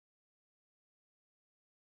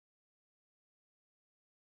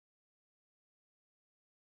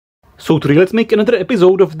So today let's make another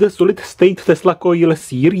episode of the Solid State Tesla Coil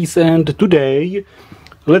series, and today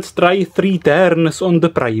let's try 3 turns on the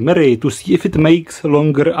primary to see if it makes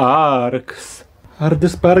longer arcs. Are the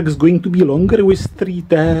sparks going to be longer with 3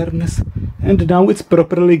 turns? And now it's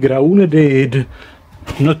properly grounded.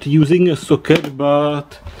 Not using a socket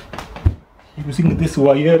but using this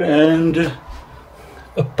wire and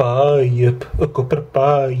a pipe, a copper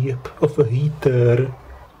pipe of a heater.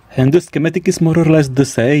 And the schematic is more or less the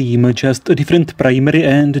same, just a different primary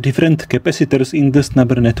and different capacitors in the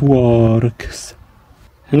snubber networks.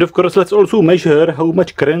 And of course let's also measure how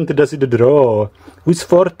much current does it draw. With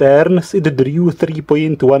 4 turns it drew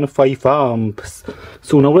 3.15 amps.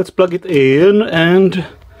 So now let's plug it in and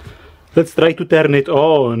let's try to turn it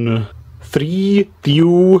on. 3,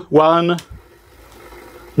 2, 1.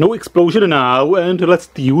 No explosion now, and let's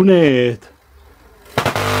tune it.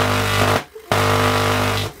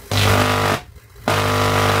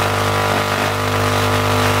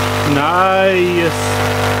 Nice!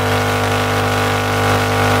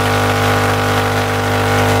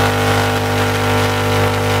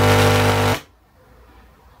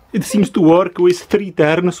 It seems to work with 3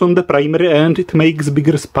 turns on the primary and it makes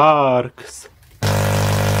bigger sparks.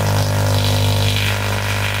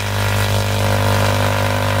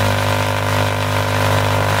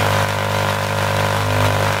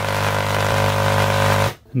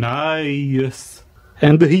 Nice!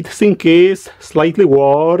 And the heatsink is slightly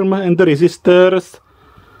warm and the resistors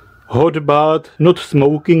hot but not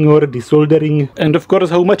smoking or desoldering. And of course,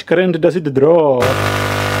 how much current does it draw?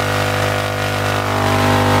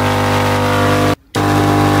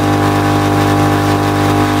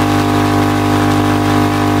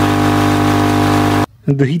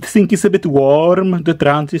 And the heatsink is a bit warm, the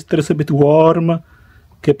transistor is a bit warm,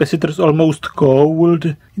 capacitor is almost cold.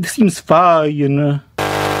 It seems fine.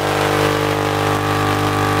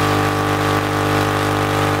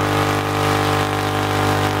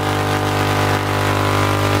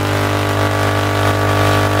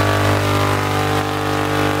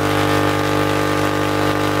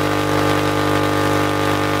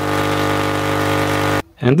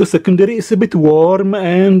 And the secondary is a bit warm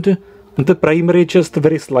and the primary just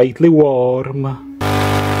very slightly warm.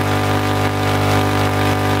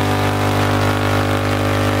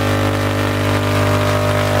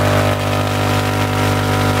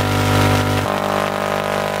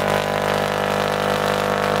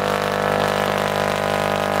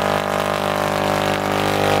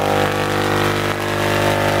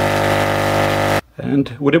 And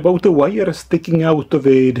what about the wire sticking out of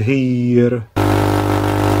it here?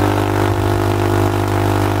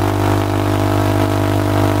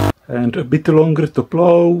 And a bit longer to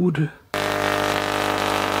upload.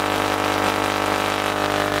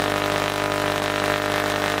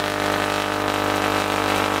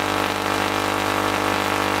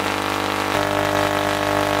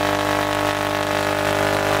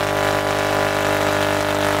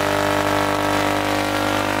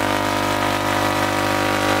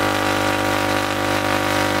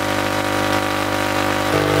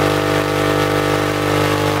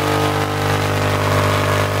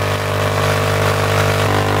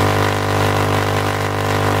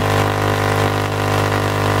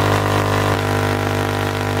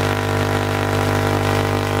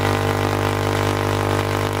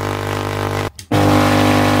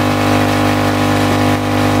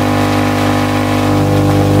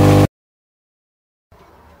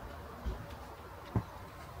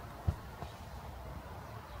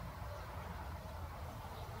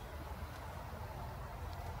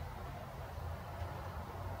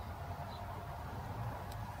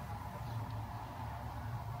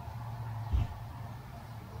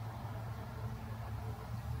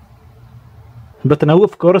 But now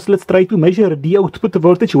of course let's try to measure the output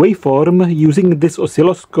voltage waveform using this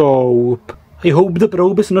oscilloscope. I hope the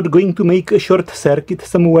probe is not going to make a short circuit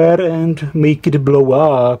somewhere and make it blow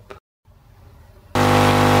up.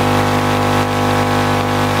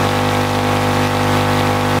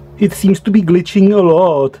 It seems to be glitching a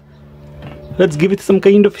lot. Let's give it some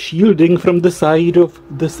kind of shielding from the side of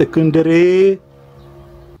the secondary.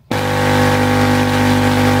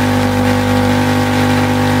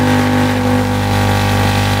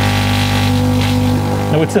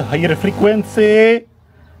 Now it's a higher frequency.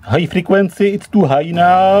 High frequency, it's too high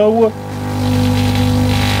now.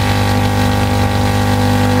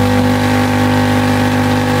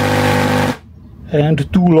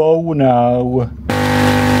 And too low now.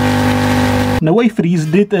 Now I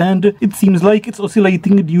freezed it and it seems like it's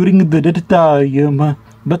oscillating during the dead time.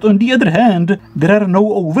 But on the other hand, there are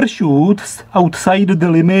no overshoots outside the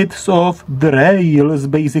limits of the rails,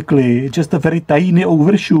 basically. Just a very tiny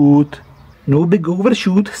overshoot. No big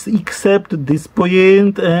overshoots except this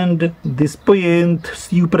point and this point,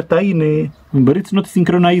 super tiny. But it's not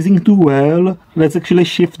synchronizing too well. Let's actually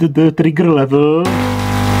shift the trigger level.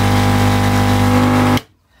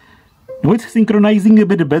 Now it's synchronizing a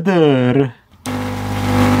bit better.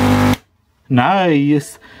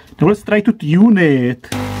 Nice. Now let's try to tune it.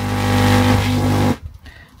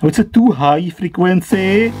 Now it's a too high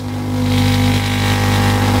frequency.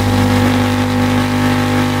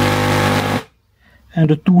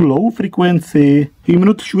 And a too low frequency. I'm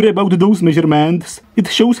not sure about those measurements. It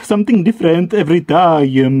shows something different every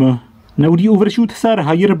time. Now the overshoots are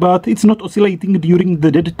higher, but it's not oscillating during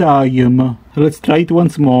the dead time. Let's try it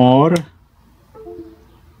once more.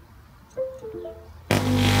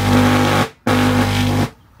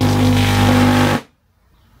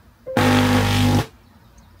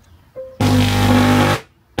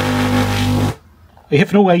 I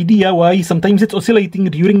have no idea why sometimes it's oscillating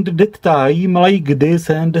during the dead time like this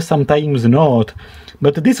and sometimes not.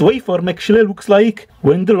 But this waveform actually looks like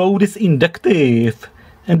when the load is inductive.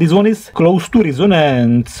 And this one is close to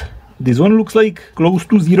resonance. This one looks like close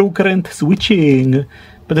to zero current switching.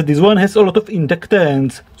 But this one has a lot of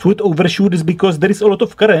inductance. So it overshoots because there is a lot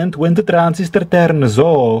of current when the transistor turns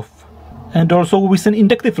off. And also with an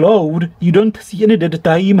inductive load, you don't see any dead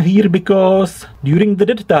time here because during the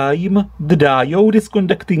dead time, the diode is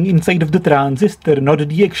conducting inside of the transistor, not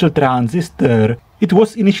the actual transistor. It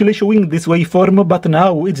was initially showing this waveform, but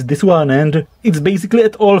now it's this one, and it's basically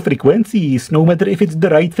at all frequencies. No matter if it's the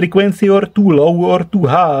right frequency or too low or too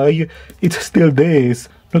high, it's still this.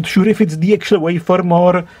 Not sure if it's the actual waveform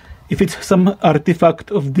or if it's some artifact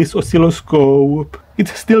of this oscilloscope.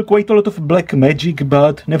 It's still quite a lot of black magic,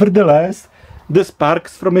 but nevertheless, the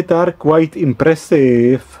sparks from it are quite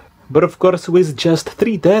impressive. But of course, with just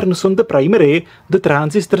 3 turns on the primary, the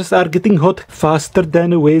transistors are getting hot faster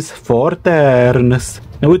than with 4 turns.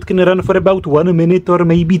 Now it can run for about 1 minute or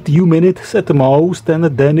maybe 2 minutes at most, and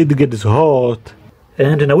then it gets hot.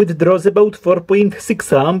 And now it draws about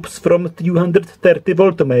 4.6 amps from 230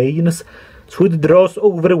 volt mains, so it draws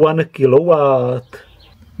over 1 kilowatt.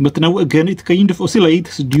 But now again it kind of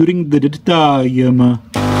oscillates during the dead time.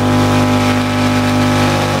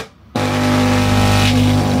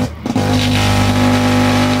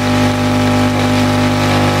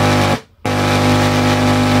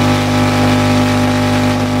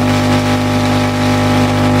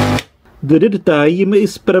 The dead time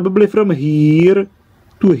is probably from here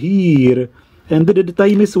to here, and the dead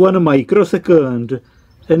time is 1 microsecond.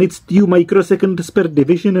 And it's 2 microseconds per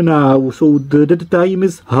division now, so the dead time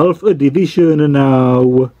is half a division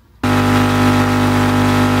now.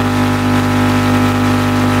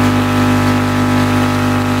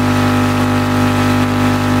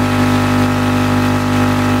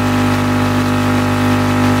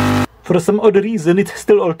 For some odd reason, it's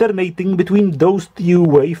still alternating between those 2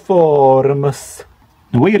 waveforms.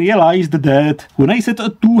 Now I realized that when I set a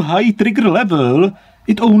too high trigger level,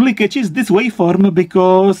 it only catches this waveform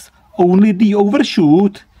because only the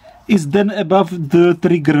overshoot is then above the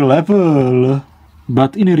trigger level.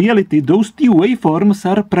 But in reality, those 2 waveforms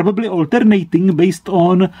are probably alternating based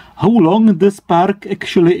on how long the spark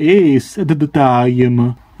actually is at the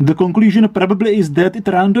time. The conclusion probably is that it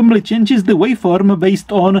randomly changes the waveform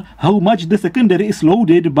based on how much the secondary is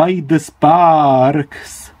loaded by the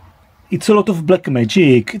sparks. It's a lot of black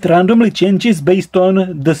magic. It randomly changes based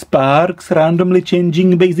on the sparks randomly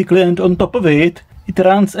changing basically, and on top of it, it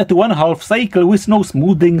runs at 1/2 cycle with no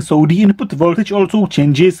smoothing, so the input voltage also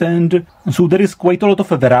changes, and so there is quite a lot of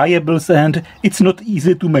variables, and it's not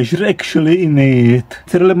easy to measure actually in it.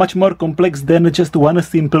 It's really much more complex than just one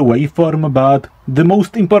simple waveform, but the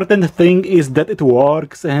most important thing is that it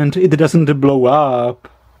works and it doesn't blow up.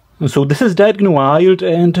 So this is Wild,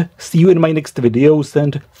 and see you in my next videos,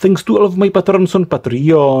 and thanks to all of my patrons on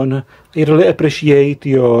Patreon. I really appreciate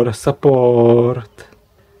your support.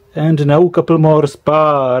 And now a couple more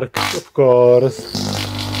sparks, of course.